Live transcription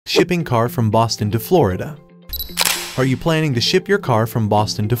Shipping car from Boston to Florida. Are you planning to ship your car from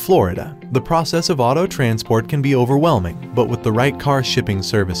Boston to Florida? The process of auto transport can be overwhelming, but with the right car shipping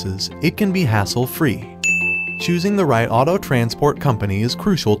services, it can be hassle-free. Choosing the right auto transport company is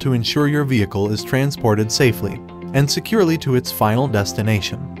crucial to ensure your vehicle is transported safely and securely to its final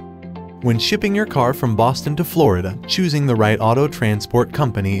destination. When shipping your car from Boston to Florida, choosing the right auto transport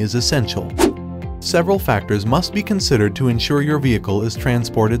company is essential. Several factors must be considered to ensure your vehicle is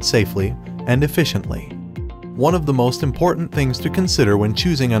transported safely and efficiently. One of the most important things to consider when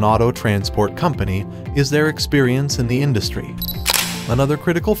choosing an auto transport company is their experience in the industry. Another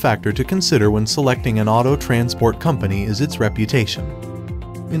critical factor to consider when selecting an auto transport company is its reputation.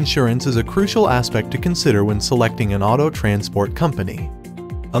 Insurance is a crucial aspect to consider when selecting an auto transport company.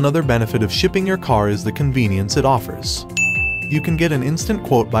 Another benefit of shipping your car is the convenience it offers. You can get an instant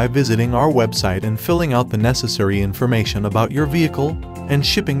quote by visiting our website and filling out the necessary information about your vehicle and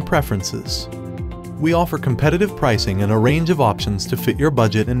shipping preferences. We offer competitive pricing and a range of options to fit your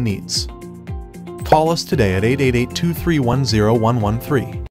budget and needs. Call us today at 888-231-0113.